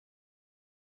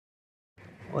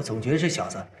我总觉得这小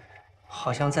子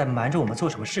好像在瞒着我们做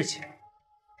什么事情。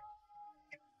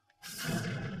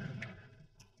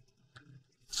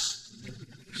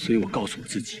所以我告诉我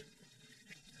自己，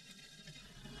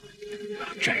我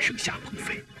要战胜夏鹏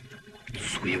飞，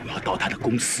所以我要到他的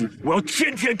公司，我要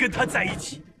天天跟他在一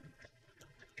起，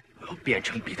我要变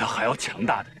成比他还要强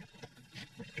大的人。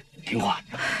听话，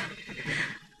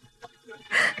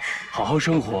好好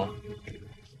生活，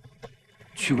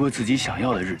去过自己想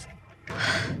要的日子。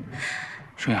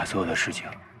剩下所有的事情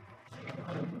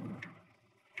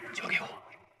交给我。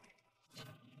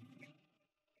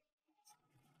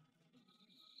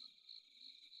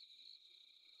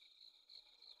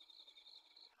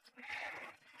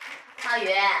浩宇，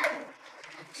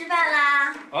吃饭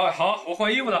啦？啊，好，我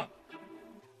换衣服呢，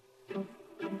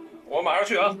我马上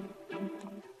去啊。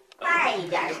快一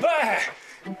点。哎，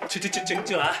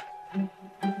静兰，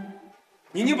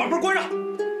你把门关上。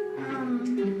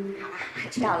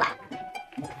知道了。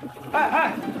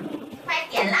哎，快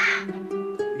点啦！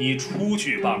你出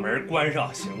去把门关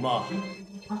上行吗？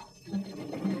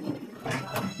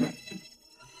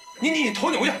你头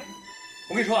扭下。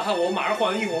我跟你说啊，我马上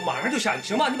换完衣服，我马上就下去，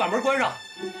行吗？你把门关上。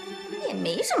也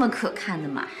没什么可看的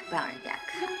嘛，还不让人家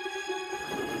看。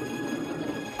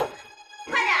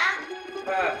快点啊！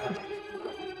哎，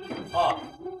啊。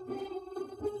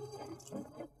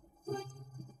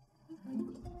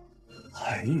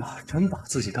哎呀，真把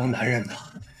自己当男人呢。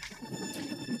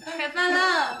开饭喽！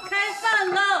开饭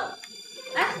喽！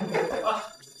来。啊，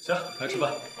行，来吃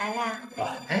饭。来啦。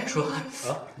啊，哎，叔啊，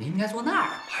你应该坐那儿。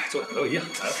哎，坐哪都一样。来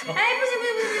了。哎，不行，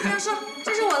不要说，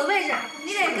这是我的位置，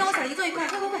你得跟我小姨坐一块，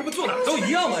快！这不坐哪都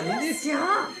一样吗？你行，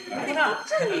你看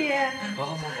这里。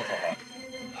好。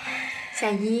小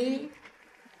姨，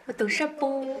我懂事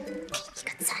不？给你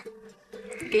个赞，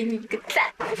给你个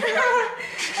赞。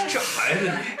这孩子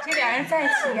你，这两人在一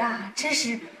起呀，真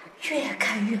是越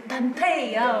看越般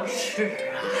配呀。是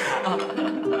啊。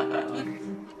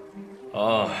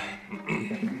啊，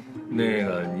那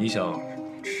个你喜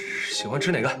欢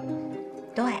吃哪个？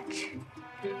都爱吃。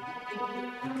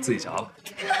自己夹吧。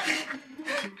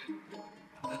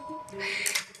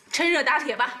趁热打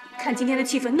铁吧，看今天的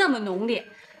气氛那么浓烈，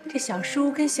这小叔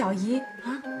跟小姨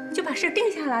啊，就把事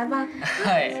定下来吧。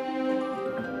哎，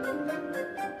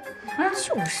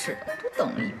就是的，都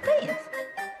等了一辈子。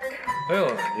哎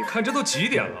呦，你看这都几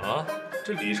点了啊？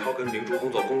这李超跟明珠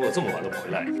工作这么晚都不回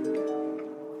来。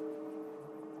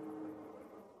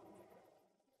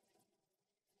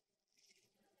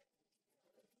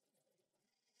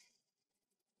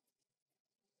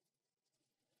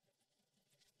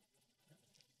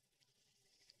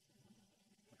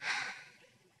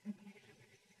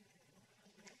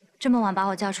这么晚把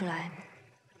我叫出来，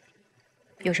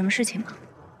有什么事情吗？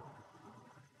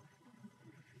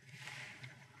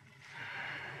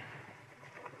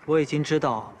我已经知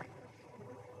道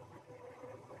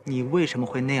你为什么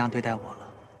会那样对待我了。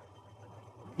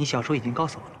你小时候已经告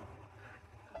诉我了。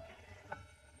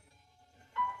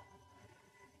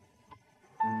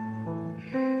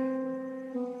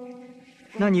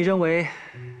那你认为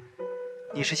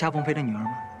你是夏鹏飞的女儿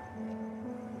吗？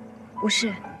不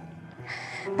是，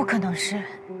不可能是，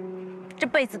这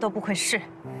辈子都不会是。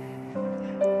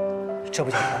这不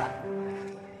就得了？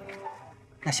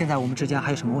那现在我们之间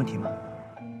还有什么问题吗？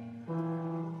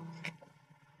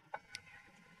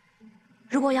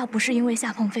如果要不是因为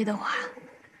夏鹏飞的话，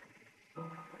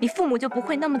你父母就不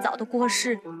会那么早的过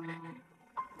世。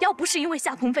要不是因为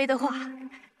夏鹏飞的话，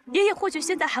爷爷或许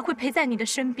现在还会陪在你的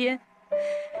身边。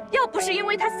要不是因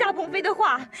为他夏鹏飞的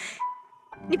话，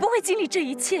你不会经历这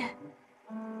一切。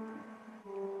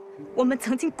我们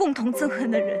曾经共同憎恨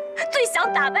的人，最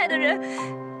想打败的人，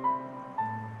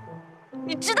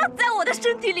你知道，在我的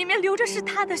身体里面流着是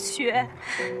他的血。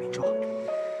明珠，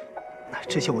那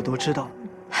这些我都知道，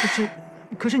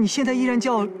可是你现在依然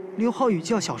叫刘浩宇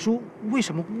叫小叔，为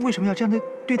什么要这样的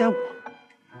对待我？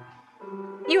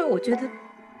因为我觉得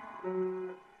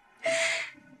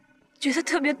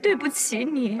特别对不起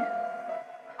你，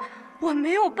我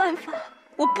没有办法，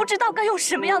我不知道该用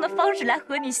什么样的方式来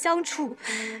和你相处。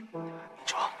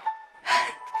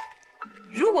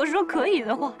如果说可以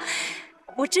的话，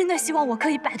我真的希望我可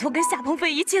以摆脱跟夏鹏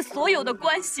飞一切所有的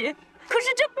关系。可是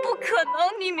这不可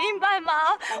能，你明白吗？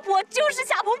我就是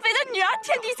夏鹏飞的女儿，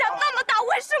天底下那么大，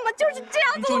为什么就是这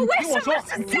样子？我为什么是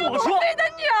夏鹏飞的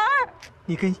女儿？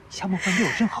你跟夏鹏飞没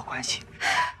有任何关系。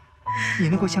你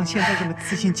能够像现在这么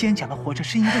自信坚强的活着，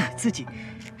是因为你自己，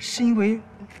是因为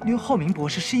刘浩明博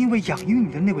士，是因为养育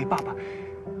你的那位爸爸。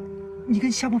你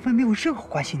跟夏鹏飞没有任何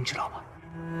关系，你知道吗？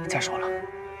再说了，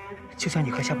就算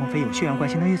你和夏鹏飞有血缘关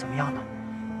系，那又怎么样呢？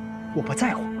我不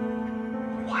在乎，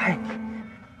我爱你。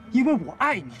因为我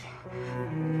爱你。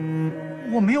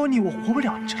我没有你，我活不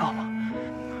了，你知道吗？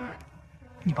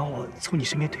你把我从你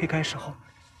身边推开时候，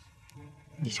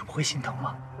你就不会心疼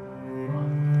吗？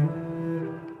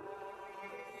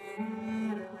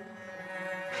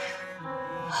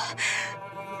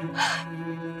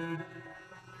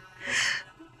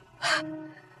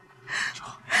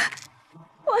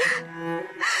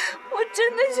我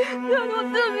真的觉得我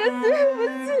特别对不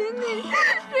起你，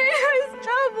这个夏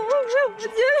鹏飞，我觉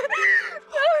得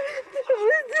特别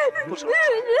对不起。不说了，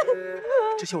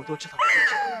这些我都知道。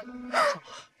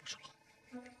不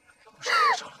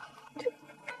说了。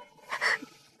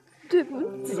对不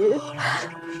起，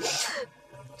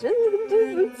真的对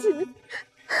不起。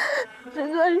这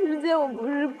段时间我不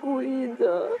是故意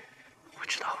的。我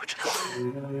知道。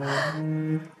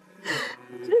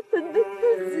真的对不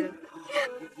起。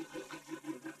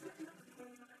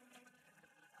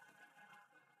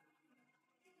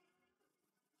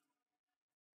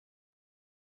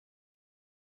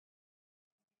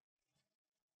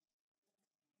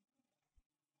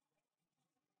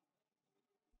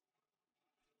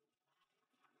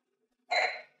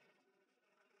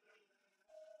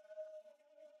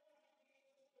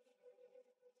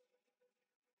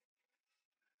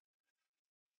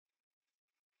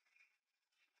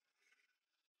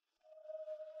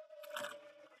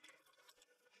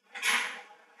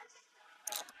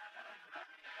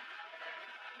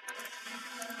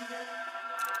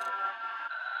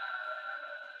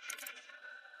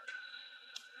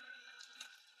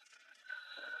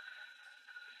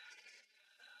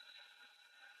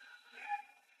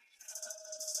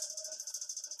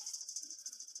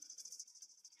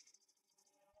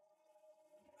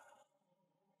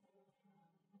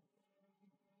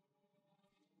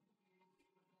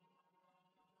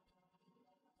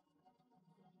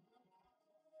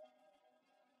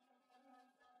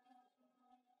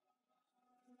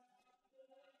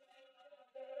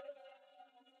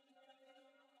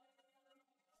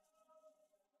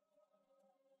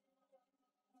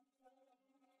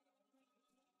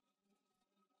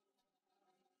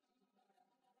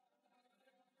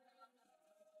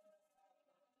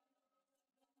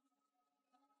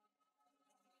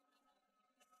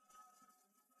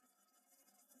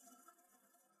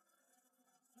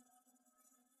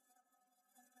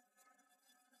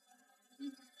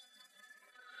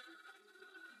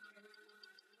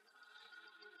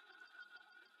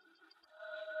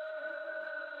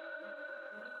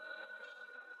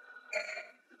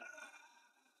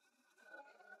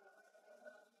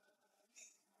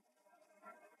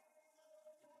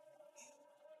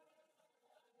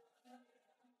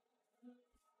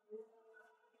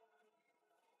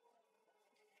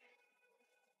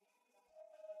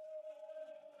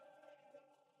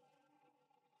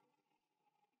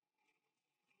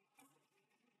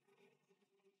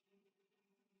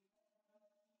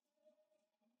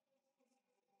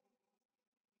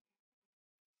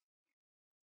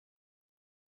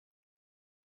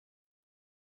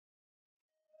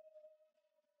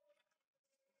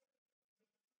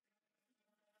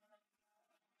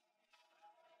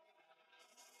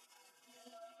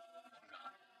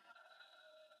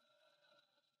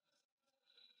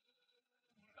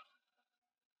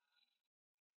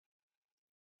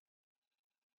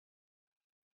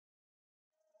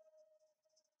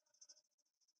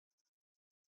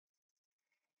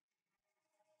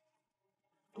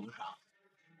董事长，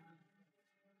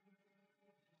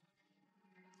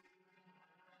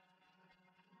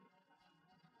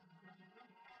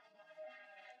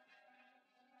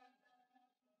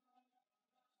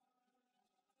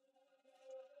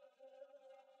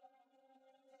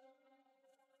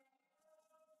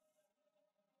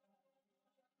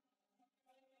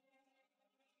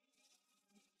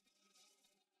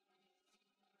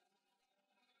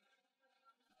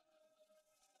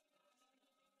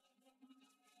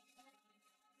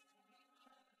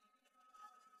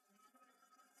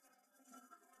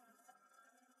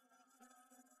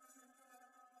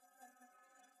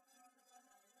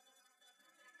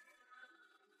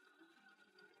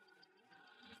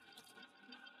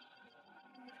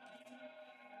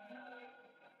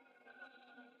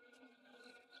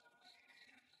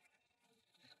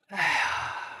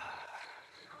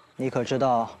你可知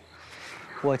道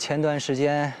我前段时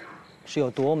间是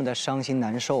有多么的伤心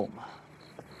难受吗？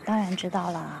当然知道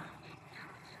了，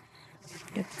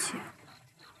对不起。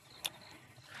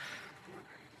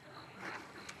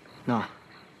那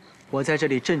我在这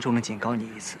里郑重的警告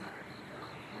你一次，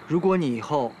如果你以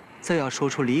后再要说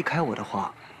出离开我的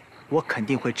话，我肯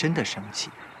定会真的生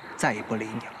气，再也不理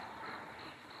你了。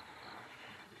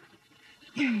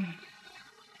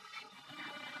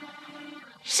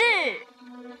是。是，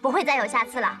不会再有下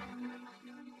次了。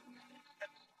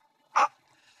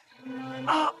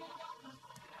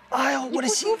哎呀，我的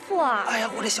心不舒服啊！哎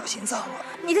呀，我的小心脏啊！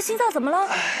你的心脏怎么了？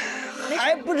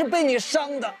还不是被你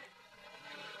伤的。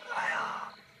哎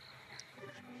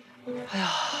呀，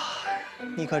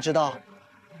你可知道，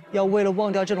要为了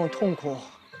忘掉这种痛苦，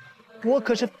我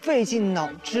可是费尽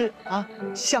脑汁啊，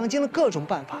想尽了各种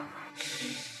办法。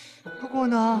不过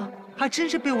呢，还真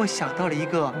是被我想到了一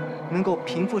个能够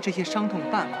平复这些伤痛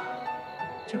的办法。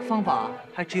这个方法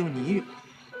还只有你有。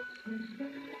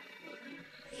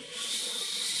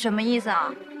什么意思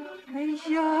啊？哎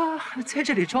呀，在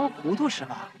这里装糊涂是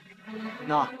吧？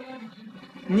那，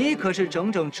你可是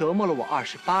整整折磨了我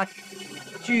28天。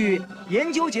据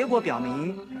研究结果表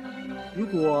明，如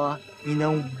果你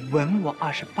能吻我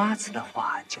28次的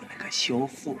话，就能够修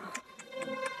复。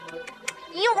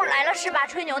又来了是吧，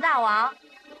吹牛大王？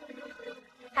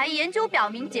还研究表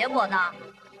明结果呢？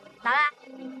拿来，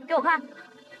给我看。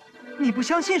你不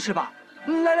相信是吧？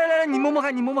来，你摸摸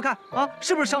看，你摸摸看啊，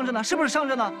是不是伤着呢？是不是伤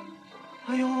着呢？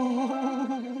哎呦，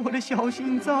我的小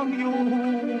心脏哟，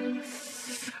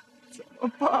怎么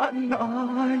办呢？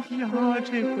哎呀，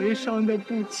这回伤得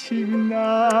不轻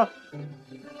呐！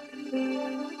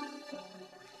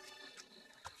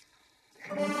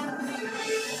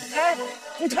哎，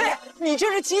不对，你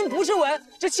这是亲不是吻，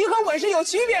这亲和吻是有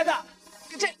区别的。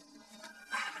这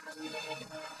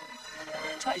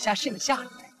转一下试一下。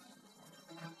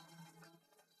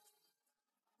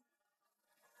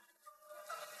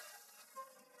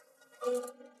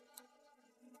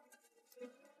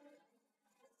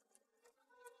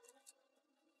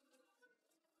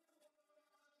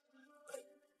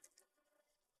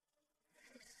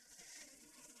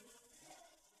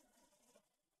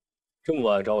这么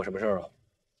晚找我什么事儿啊？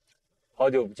好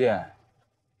久不见，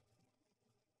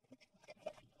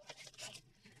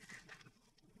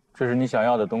这是你想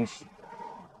要的东西，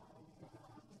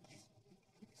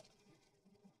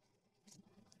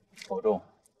保重。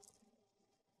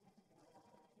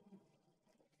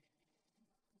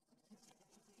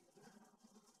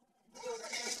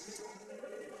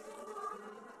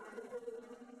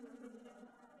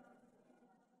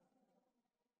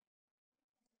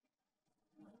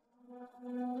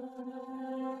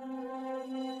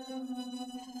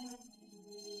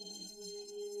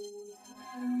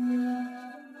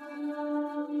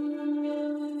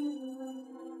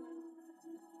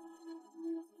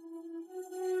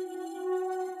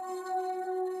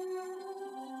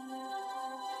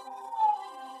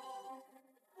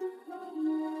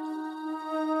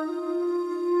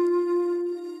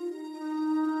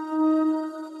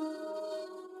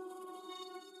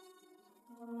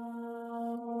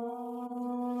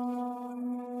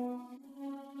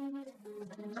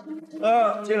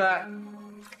进来。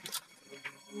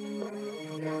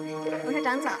董事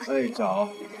长早。哎，早。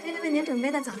这是为您准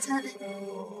备的早餐。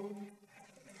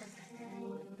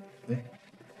哎，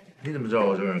你怎么知道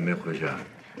我这儿没回去啊？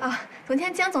啊，昨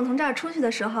天江总从这儿出去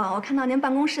的时候，我看到您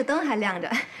办公室灯还亮着，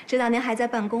知道您还在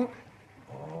办公。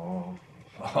哦，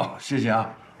谢谢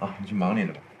啊。啊，你去忙你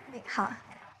的吧。哎，好。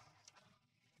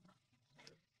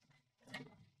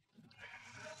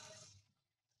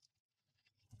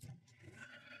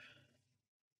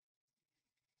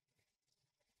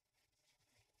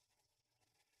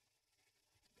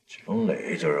程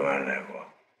磊昨儿晚来过。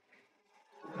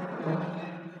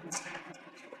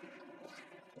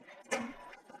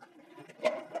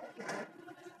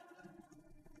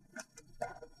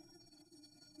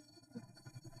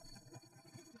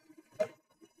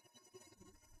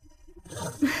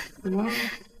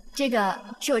这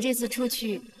个是我这次出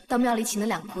去到庙里请的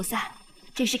2个菩萨，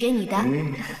这是给你的，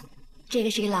这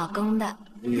个是给老公的。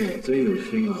真有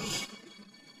心啊！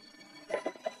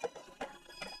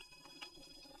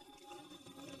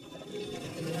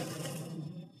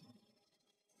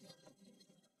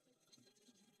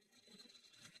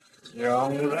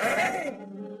杨磊，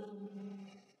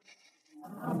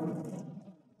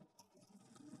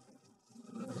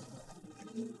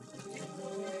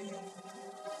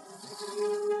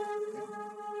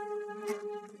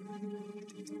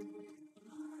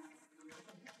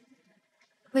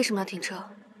为什么要停车？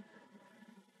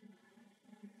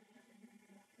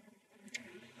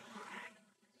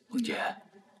梦姐，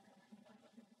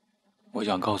我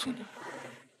想告诉你，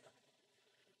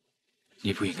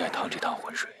你不应该趟这趟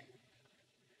浑水。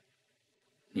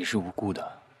你是无辜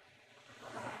的，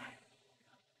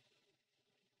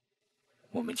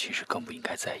我们其实更不应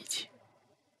该在一起。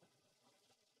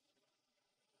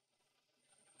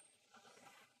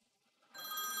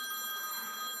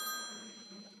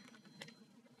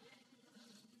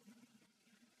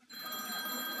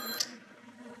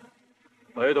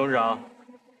喂，董事长。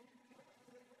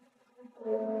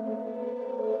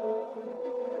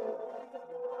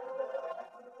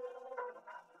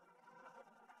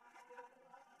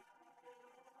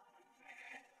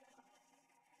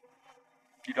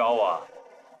你找我啊？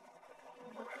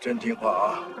真听话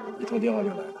啊！一通电话就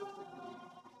来了。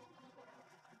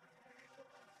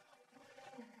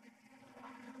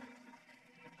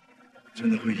真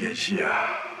的会演戏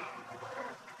啊，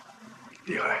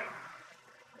厉害！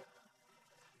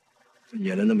这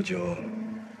演了那么久，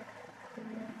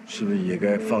是不是也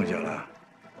该放下了？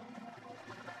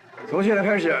从现在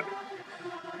开始，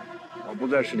我不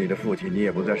再是你的父亲，你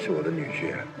也不再是我的女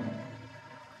婿，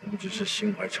我们只是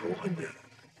心怀仇恨的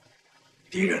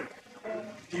敌人。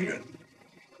敌人。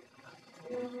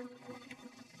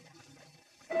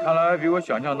看来比我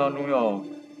想象当中要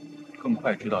更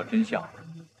快知道真相。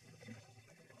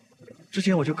之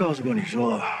前我就告诉过你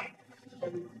说，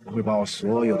我会把我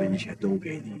所有的一切都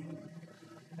给你。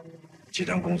集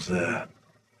团公司，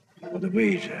我的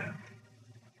位置，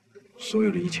所有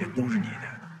的一切都是你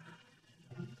的。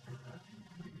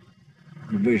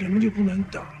你为什么就不能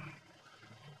等？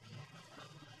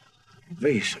你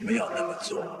为什么要那么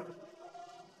做？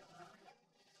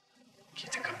你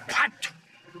这个叛徒！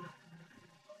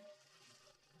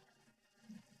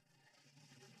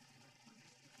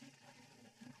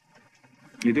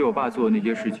你对我爸做的那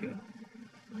些事情，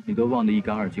你都忘得一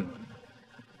干二净了。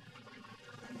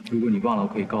如果你忘了，我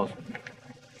可以告诉你，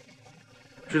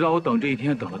知道我等这一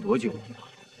天等了多久吗？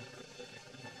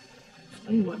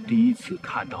从我第一次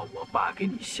看到我爸给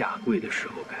你下跪的时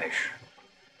候开始，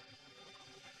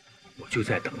我就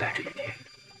在等待这一天。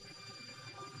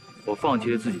我放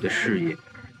弃了自己的事业，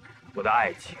我的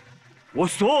爱情，我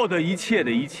所有的一切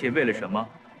的一切，为了什么？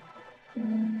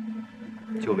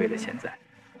就为了现在。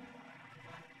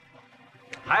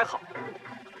还好，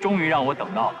终于让我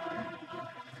等到了。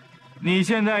你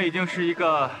现在已经是一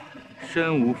个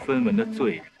身无分文的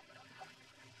罪人，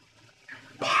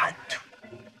叛徒，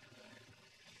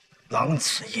狼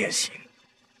子夜行。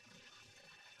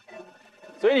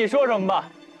随你说什么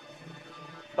吧，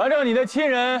反正你的亲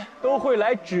人都会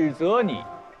来指责你、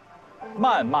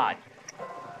谩骂你，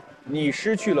你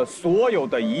失去了所有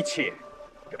的一切。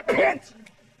骗子，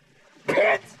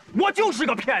骗子，我就是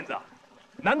个骗子，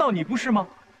难道你不是吗？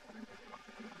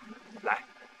来，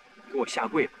给我下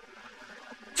跪吧，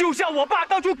就像我爸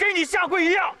当初给你下跪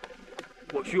一样，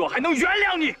或许我还能原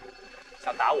谅你。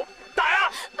想打我，打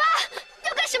呀！爸，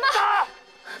要干什么？打！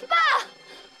爸，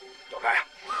躲开，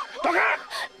躲开！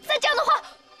再这样的话，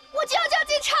我就要叫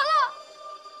警察了。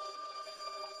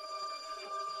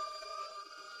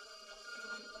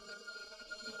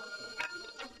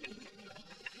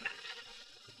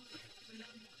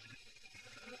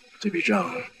这笔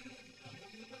账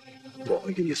我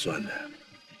会给你算的。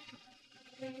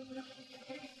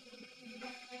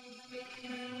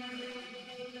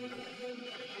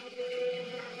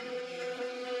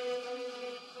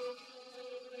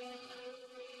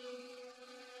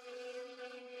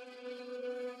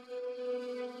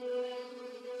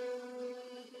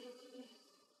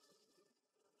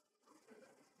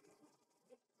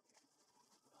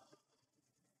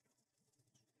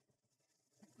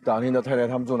打听到太太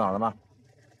他们住哪儿了吗？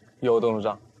有，董事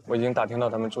长，我已经打听到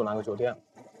他们住哪个酒店了。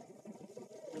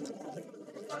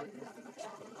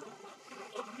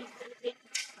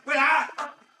回来！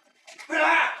回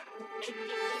来！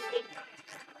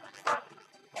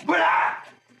回来！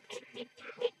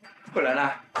回来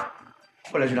了？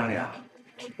回来去哪里啊？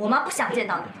我妈不想见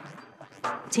到你，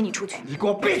请你出去。你给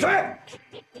我闭嘴！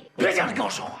别想着跟我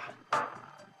说话。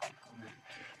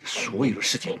所有的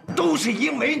事情都是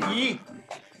因为你。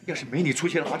要是没你出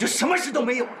现的话，就什么事都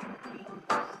没有了。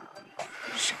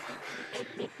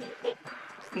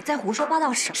你在胡说八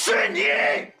道什么？是你！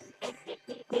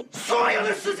所有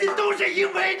的事情都是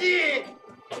因为你！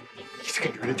你这个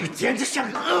女人就简直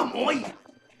像个恶魔一样，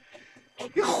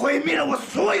你毁灭了我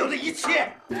所有的一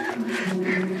切。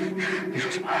你说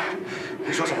什么？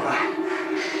你说什么？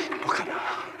不可能！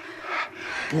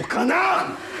不可能！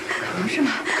不是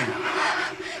吗？不可能！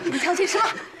你们调解什么？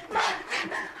妈，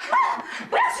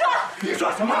不要说！你说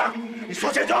什么？你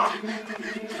说清楚！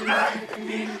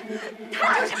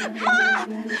他就是妈！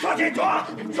说清楚！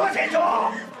说清楚！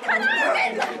他哪有那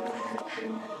个？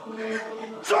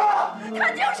说！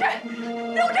她就是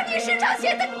流着你身上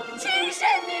血的亲生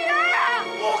女儿！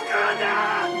不可能！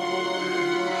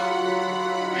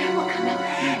不可能！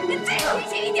你再清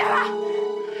醒一点啊！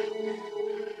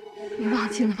你忘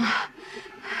记了吗？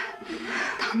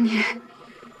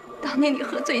当年你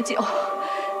喝醉酒，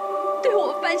对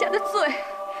我犯下的罪，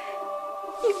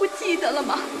你不记得了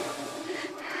吗？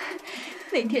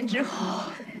那天之后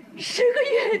，10个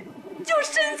月就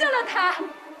生下了他。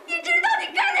你知道你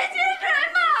干那些什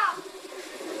么？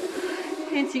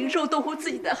连禽兽都护自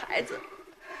己的孩子，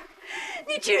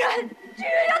你居然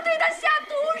要对他下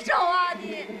毒手啊！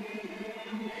你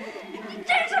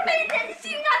真是没人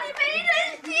性啊！你没人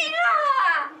性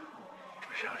啊！不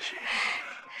相信。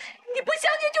你不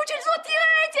相信就去做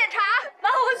DNA 检查。妈，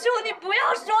我求你不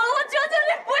要说了，我求求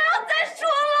你不要再说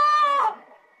了。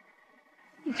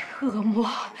你这个恶魔！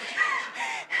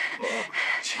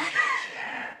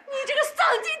你这个丧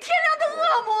尽天良的恶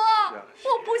魔！我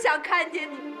不想看见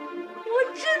你，我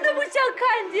真的不想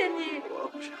看见你。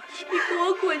你给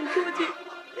我滚出去！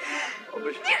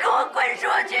你给我滚出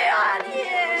去啊！你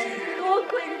给我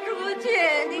滚出去！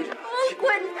你给我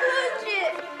滚出去！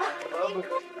你给我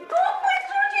滚出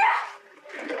去！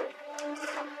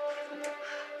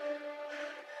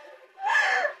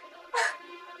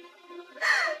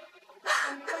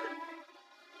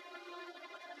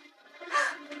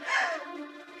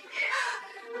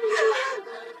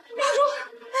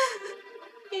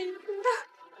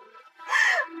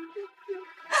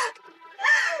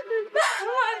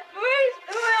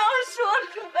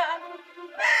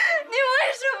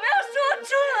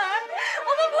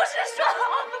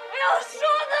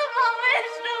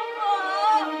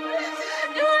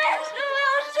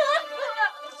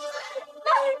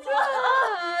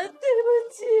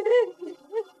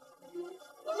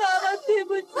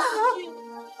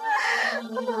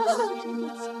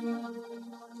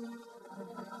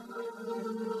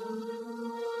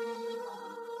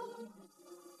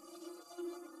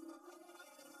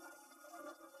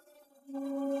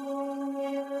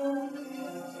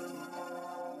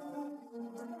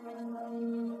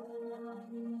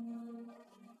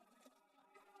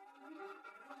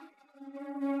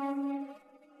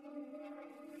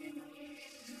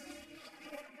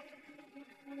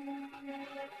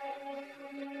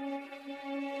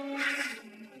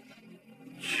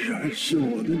居然是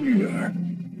我的女儿，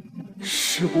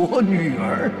是我女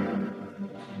儿。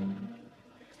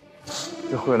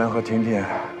这慧兰和婷婷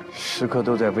时刻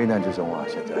都在危难之中啊！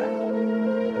现在，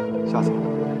小子，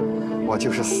我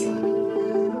就是死，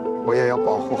我也要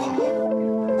保护好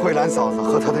慧兰嫂子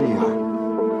和她的女儿。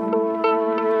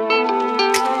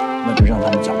那就让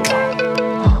他们找不到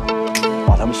啊，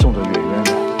把他们送得远远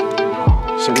的，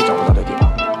谁都找不到的地方。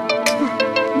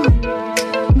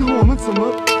那我们怎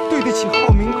么对得起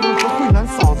浩明哥和慧兰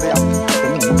嫂子呀？等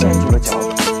我们站住了脚，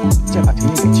再把婷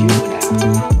婷给接回来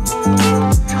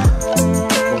啊！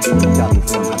我给你们家里付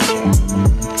上他的钱，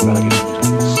不要给送走。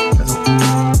再走，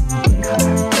你看看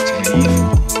这些衣服，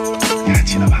你还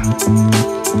记得吧？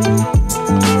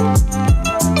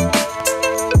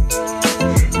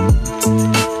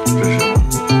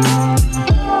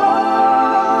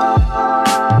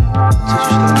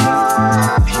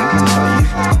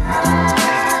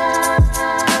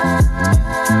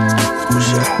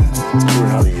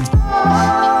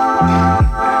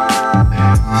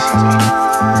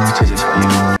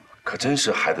真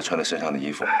是孩子穿在身上的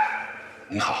衣服，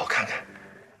你好好看看。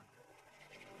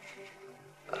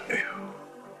哎呦，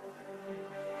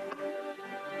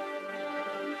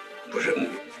不是，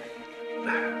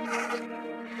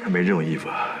他没这种衣服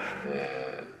啊。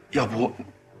要不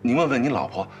你问问你老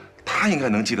婆，她应该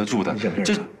能记得住的。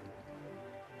这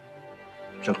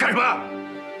想干什么？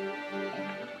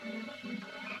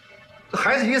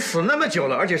孩子已经死那么久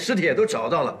了，而且尸体也都找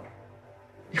到了，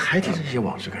你还提这些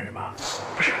往事干什么？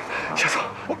不是。小嫂，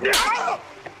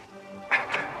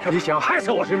你想害死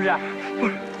我是不是？不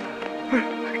是，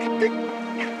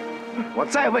我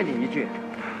再问你一句，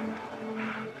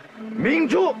明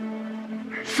珠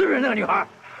是不是那个女孩？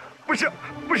不是，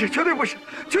不是，绝对不是，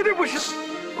绝对不是。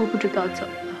我不知道怎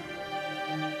么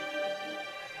了，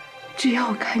只要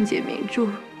我看见明珠，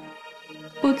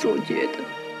我总觉得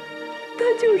她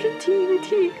就是婷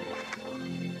婷。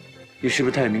你是不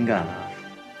是太敏感了？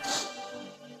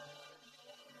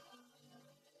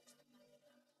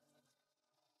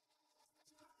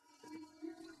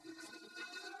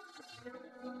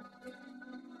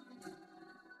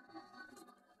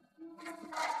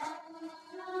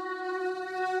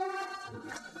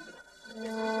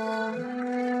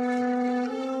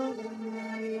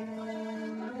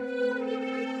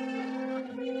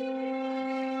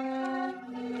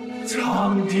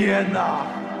苍天哪！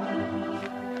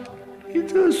你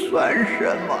这算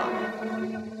什么？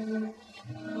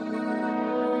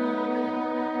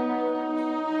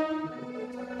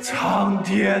苍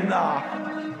天哪！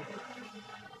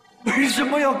为什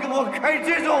么要跟我开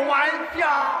这种玩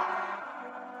笑？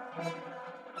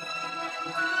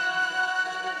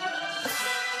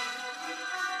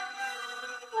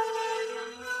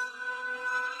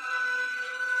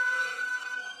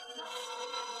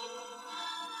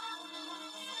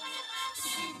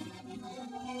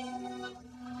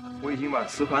我已经把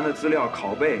磁盘的资料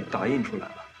拷贝打印出来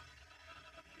了，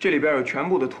这里边有全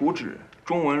部的图纸、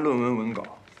中文论文文稿，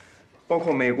包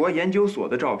括美国研究所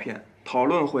的照片、讨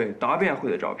论会、答辩会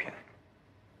的照片，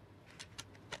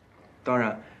当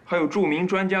然还有著名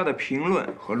专家的评论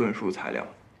和论述材料。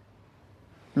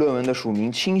论文的署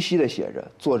名清晰地写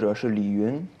着，作者是李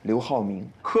云、刘浩明，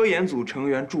科研组成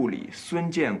员助理孙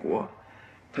建国，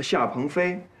他夏鹏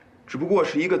飞只不过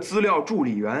是一个资料助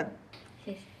理员。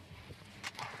谢谢。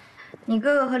你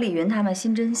哥哥和李云他们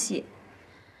心真细，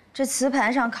这磁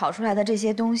盘上拷出来的这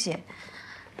些东西，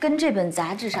跟这本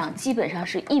杂志上基本上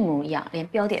是一模一样，连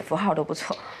标点符号都不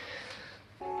错。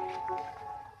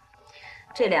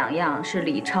这2样是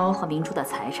李超和明珠的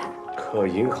财产。可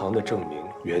银行的证明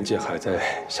原件还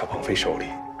在夏鹏飞手里。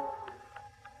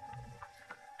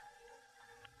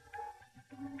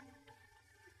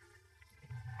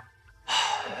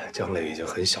江磊已经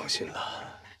很小心了，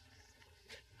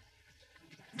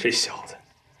这小子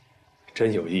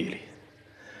真有毅力，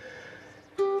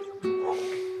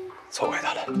错怪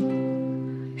他了。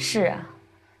是啊，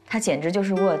他简直就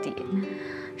是卧底，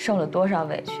受了多少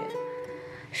委屈，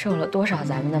受了多少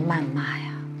咱们的谩骂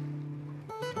呀！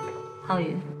浩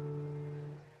宇，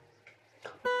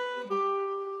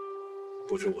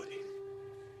不是卧底，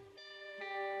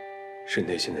是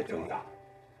内心的挣扎。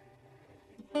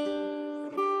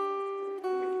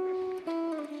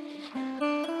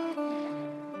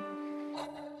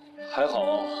还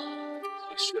好，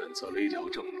他选择了一条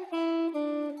正路。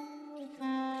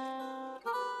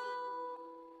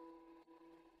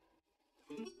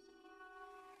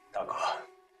大哥，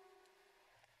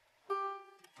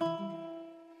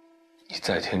你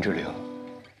在天之灵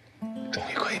终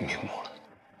于可以瞑目了。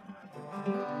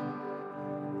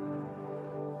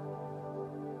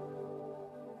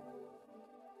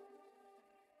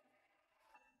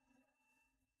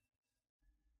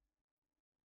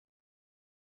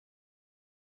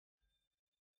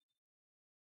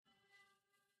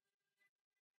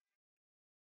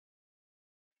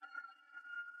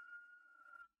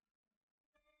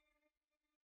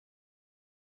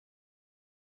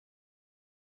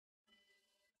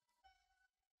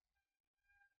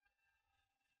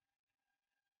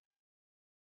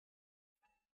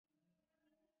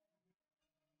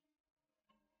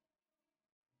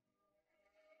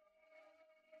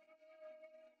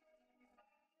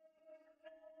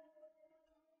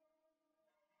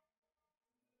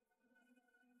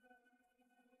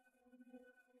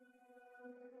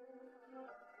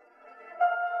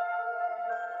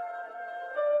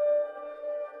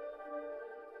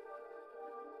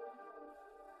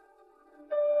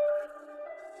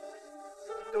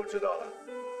都知道了。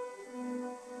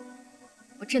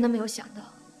我真的没有想到，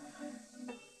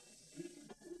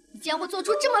你竟然会做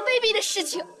出这么卑鄙的事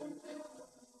情，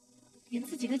连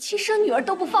自己的亲生女儿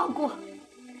都不放过，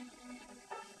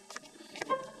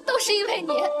都是因为你，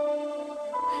家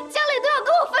里都要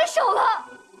跟我分手了。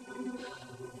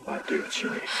我对不起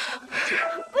你，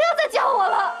不要再叫我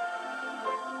了，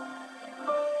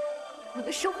我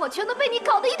的生活全都被你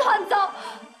搞得一团糟。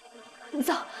你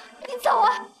走，你走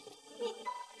啊！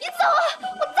你走啊！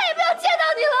我再也不要见到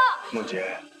你了。梦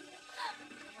姐，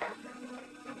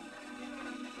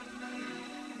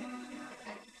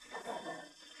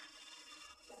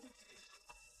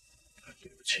对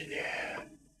不起你，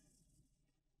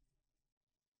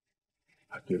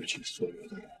对不起所有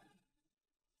的人。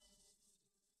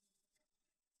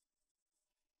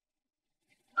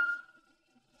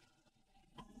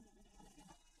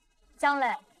江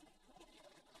磊，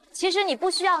其实你不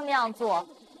需要那样做，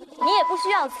你也不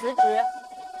需要辞职。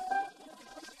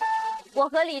我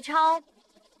和李超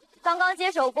刚刚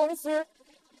接手公司，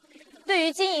对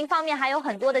于经营方面还有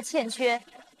很多的欠缺，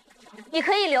你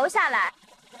可以留下来，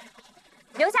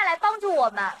帮助我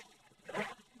们。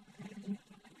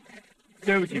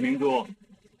对不起，明珠，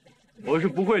我是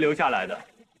不会留下来的。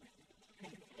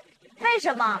为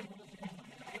什么？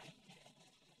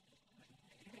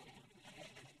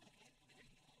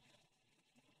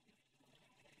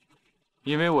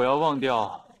因为我要忘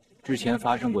掉之前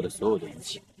发生过的所有的一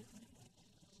切，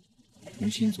重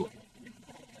新做，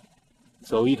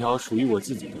走一条属于我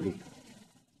自己的路。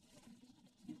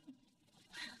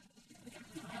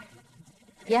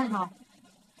也好，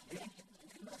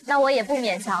那我也不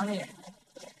勉强你。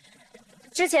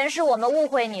之前是我们误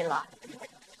会你了，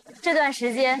这段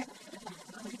时间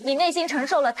你内心承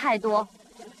受了太多，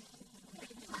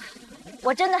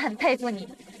我真的很佩服你。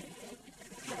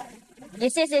也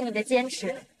谢谢你的坚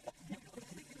持。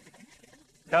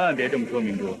千万别这么说，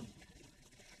明珠。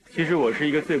其实我是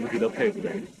一个最不值得佩服的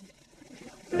人。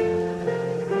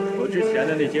我之前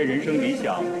的那些人生理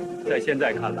想，在现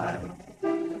在看来，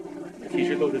其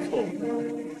实都是错误的，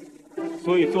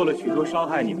所以做了许多伤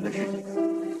害你们的事情。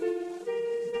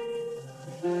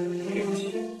对不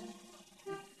起，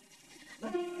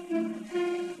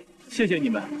谢谢你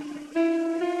们，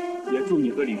也祝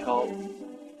你和李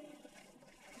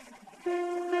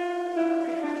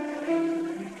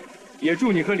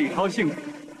超幸福。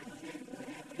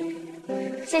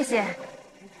谢谢。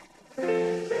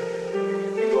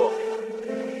李柱，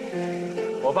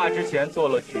我爸之前做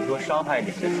了许多伤害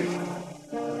你们的事情，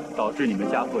导致你们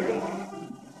家破人亡。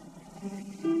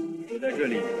我在这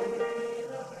里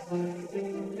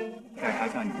代他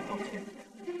向你们道歉。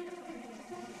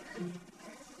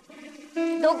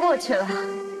都过去了。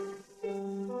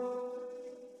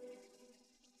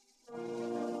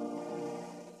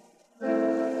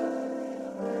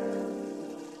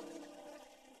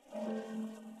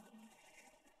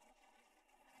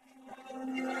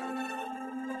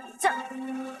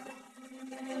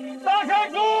大山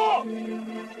主，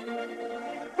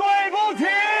对不起，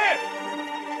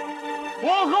我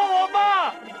和我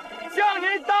爸向您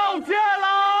道歉了。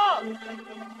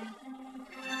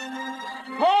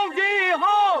从今以后，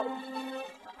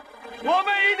我们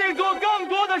一定做更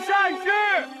多的善事，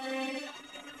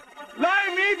来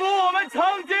弥补我们曾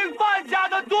经犯下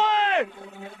的罪。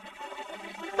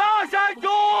大山主，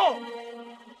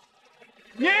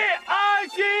你安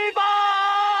息吧。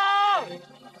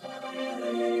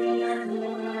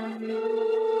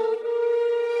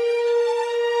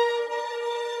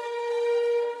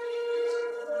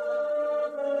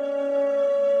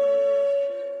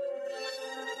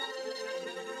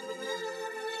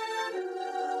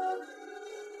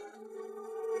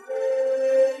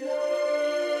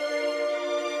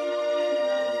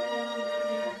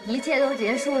一切都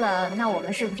结束了，那我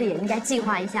们是不是也应该计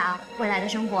划一下未来的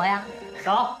生活呀？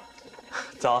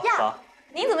早。呀，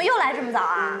您怎么又来这么早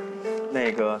啊？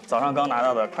那个早上刚拿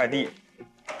到的快递。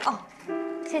哦，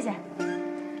谢谢。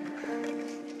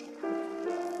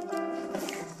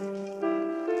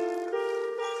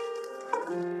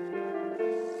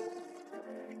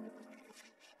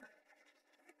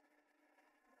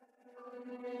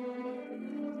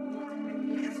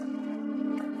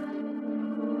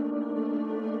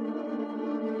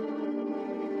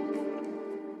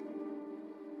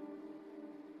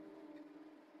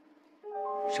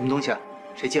什么东西啊？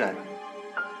谁寄来的？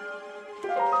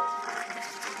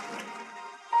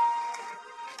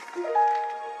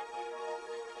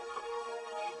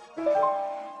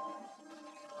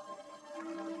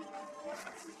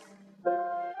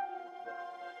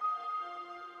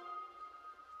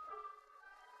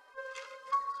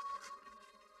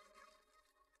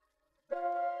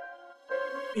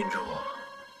明珠，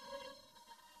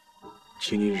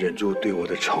请你忍住对我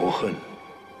的仇恨，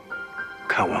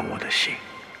看完我的信。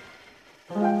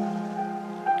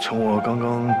从我刚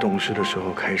刚懂事的时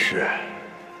候开始，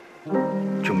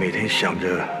就每天想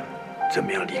着怎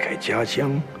么样离开家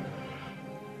乡，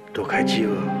躲开饥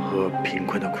饿和贫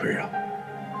困的困扰。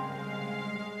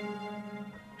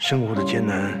生活的艰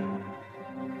难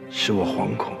使我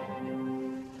惶恐，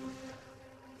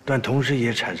但同时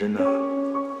也产生了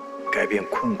改变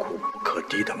困苦不可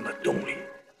抵挡的动力。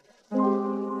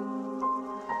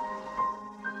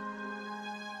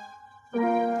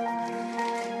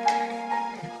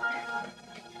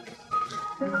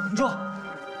明珠，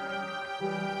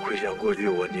回想过去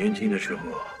我年轻的时候，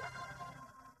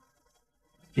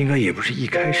应该也不是一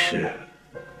开始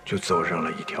就走上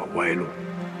了一条歪路。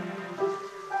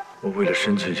我为了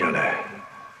生存下来，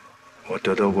我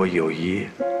得到过友谊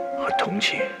和同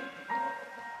情，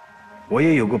我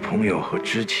也有过朋友和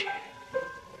知己。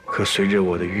可随着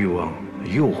我的欲望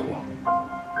诱惑，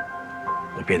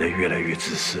我变得越来越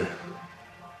自私，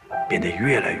变得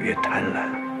越来越贪婪。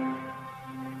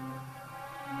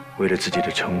为了自己的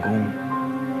成功，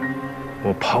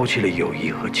我抛弃了友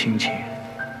谊和亲情，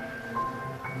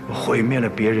我毁灭了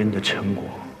别人的成果，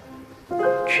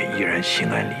却依然心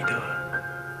安理得。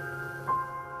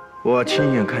我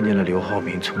亲眼看见了刘浩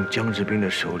明从江志斌的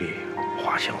手里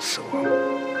滑向死亡，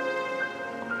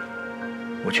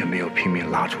我却没有拼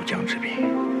命拉住江志斌。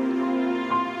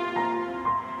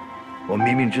我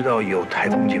明明知道有台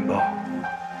风警报，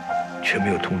却没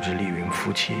有通知丽云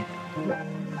夫妻，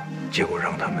结果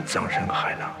让他们葬身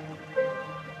海浪。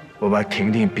我把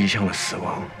婷婷逼向了死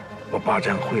亡，我霸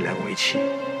占蕙兰为妻，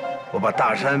我把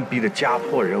大山逼得家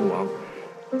破人亡，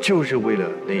就是为了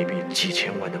那一笔几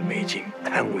千万的美金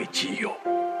贪为己有。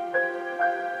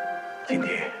今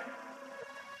天，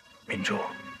明珠，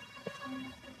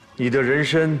你的人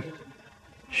生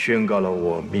宣告了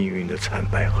我命运的惨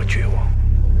败和绝望。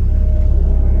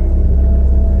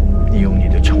你用你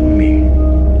的聪明、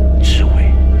智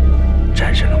慧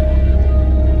战胜了我。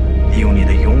你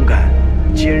的勇敢、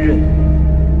坚韧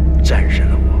战胜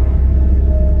了我。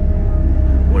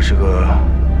我是个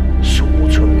手无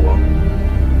寸光、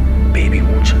卑鄙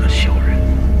无耻的小人。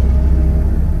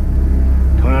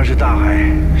同样是大海、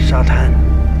沙滩，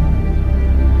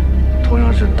同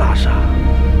样是大厦、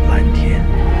蓝天，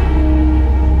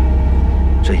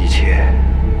这一切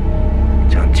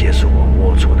将结束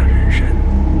我龌龊的人生，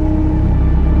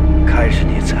开始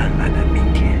你灿烂的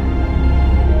明天。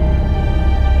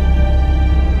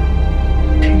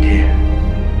婷婷，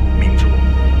明珠，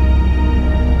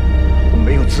我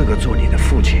没有资格做你的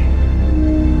父亲，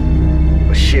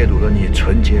我亵渎了你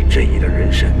纯洁正义的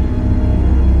人生。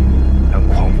让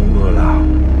狂风恶浪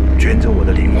卷走我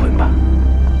的灵魂吧。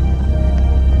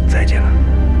再见了，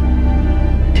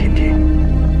婷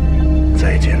婷。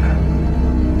再见了，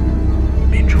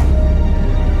明珠。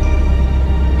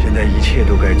现在一切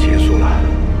都该结束了。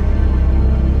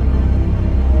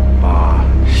把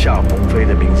夏鹏飞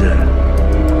的名字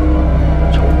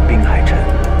从滨海城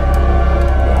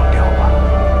抹掉吧。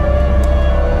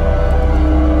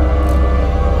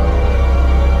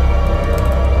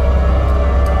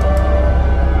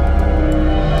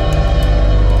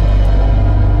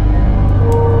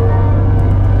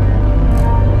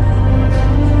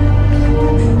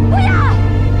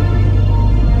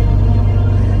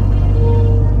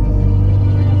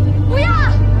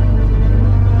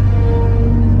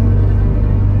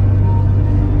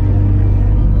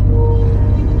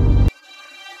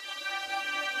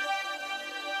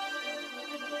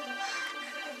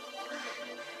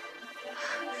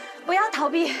不要逃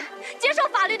避，接受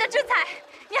法律的制裁。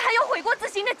你还有悔过自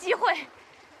新的机会，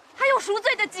还有赎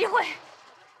罪的机会。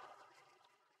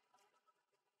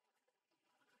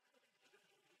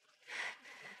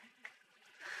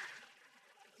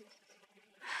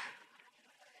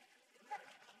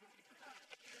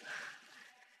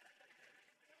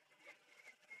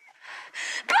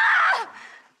爸！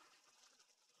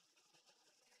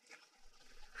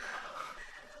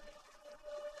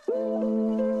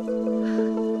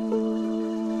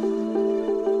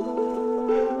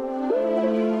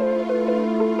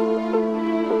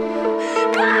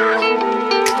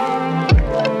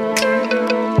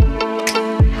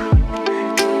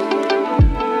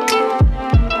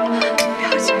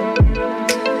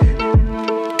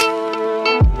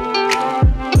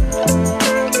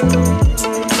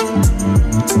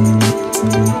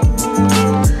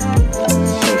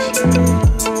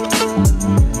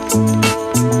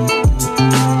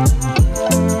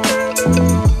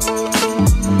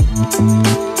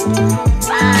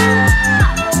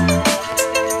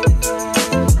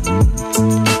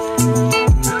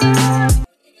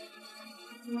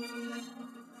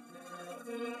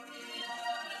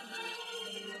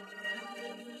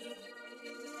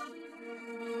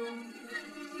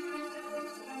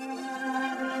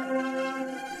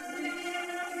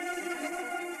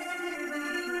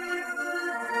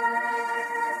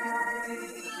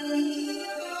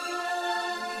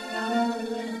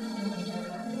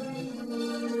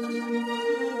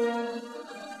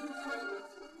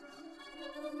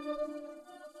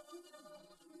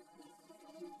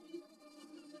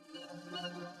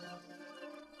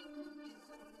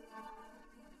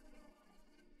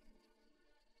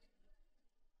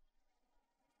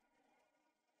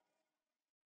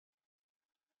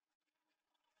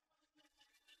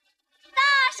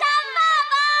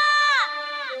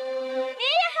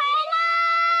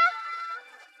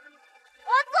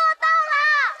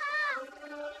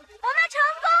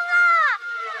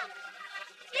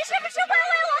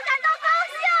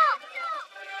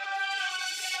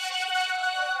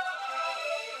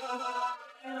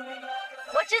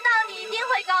我知道你一定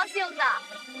会高兴的。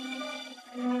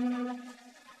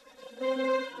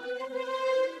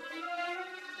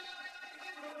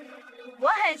我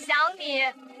很想你，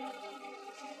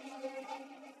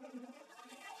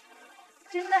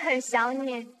真的很想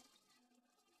你。